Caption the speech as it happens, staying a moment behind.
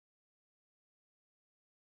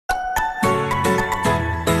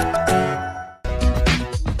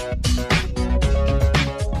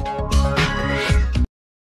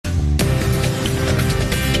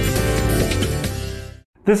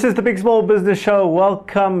This is the Big Small Business Show.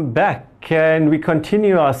 Welcome back. And we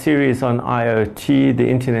continue our series on IoT, the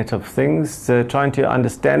Internet of Things, trying to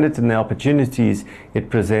understand it and the opportunities it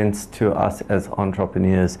presents to us as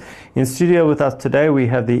entrepreneurs. In studio with us today, we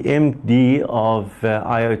have the MD of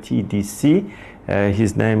IoT DC.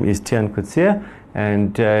 His name is Tiaan Coetzee,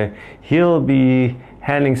 and he'll be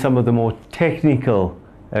handling some of the more technical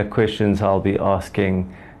questions I'll be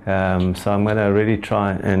asking. So I'm going to really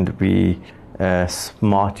try and be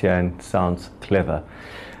smart here and sounds clever.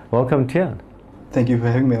 Welcome, Tiaan. Thank you for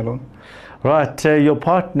having me, Alon. Right, your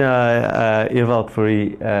partner, Ewald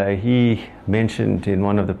Fourie, he mentioned in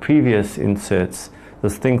one of the previous inserts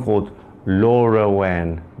this thing called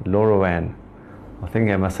LoRaWAN. LoRaWAN. I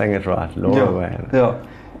think am I saying it right? LoRaWAN. Yeah.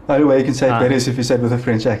 Only way you can say it better is if you say it with a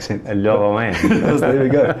French accent. LoRaWAN. There we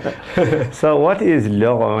go. So what is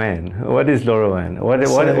LoRaWAN? What is LoRaWAN?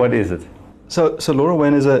 What is it? So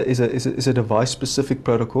LoRaWAN is a device-specific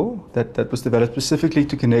protocol that was developed specifically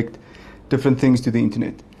to connect different things to the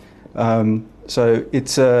internet. So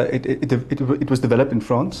it was developed in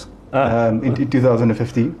France in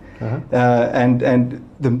 2015, and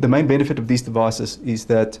the main benefit of these devices is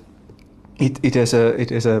that it has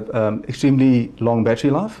a extremely long battery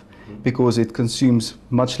life because it consumes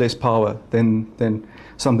much less power than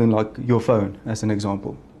something like your phone, as an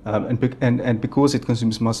example. And because it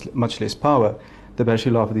consumes much less power, the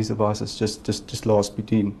battery life of these devices just lasts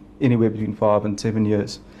anywhere between 5 and 7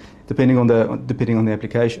 years, depending on the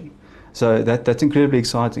application. So that's incredibly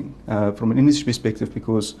exciting from an industry perspective,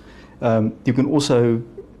 because you can also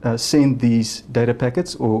send these data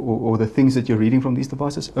packets or the things that you're reading from these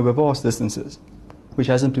devices over vast distances, which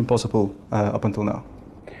hasn't been possible up until now.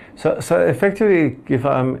 So effectively, if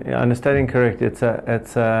I'm understanding correct, it's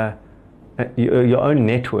your own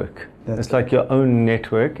network. It's like your own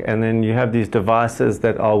network, and then you have these devices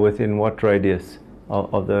that are within what radius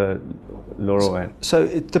of the LoRaWAN? So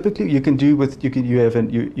typically you have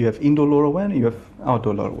indoor LoRaWAN and you have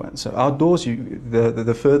outdoor LoRaWAN. So outdoors,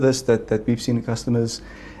 the furthest that we've seen customers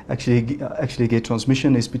actually get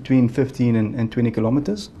transmission is between 15 and 20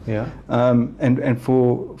 kilometers. Yeah. And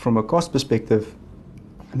from a cost perspective,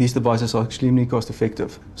 these devices are extremely cost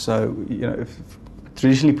effective. So if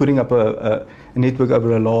traditionally putting up a network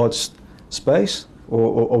over a large space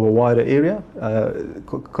or a wider area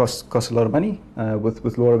costs a lot of money. With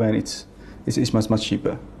LoRaWAN, it's much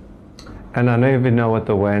cheaper. And I don't even know what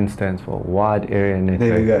the WAN stands for. Wide Area Network.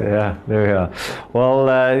 There you go. Yeah, there we are.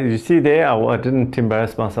 Well, you see there, I didn't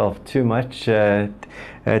embarrass myself too much. Tiaan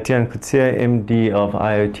Coetzee, MD of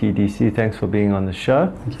IoT DC, thanks for being on the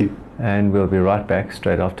show. Thank you. And we'll be right back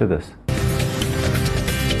straight after this.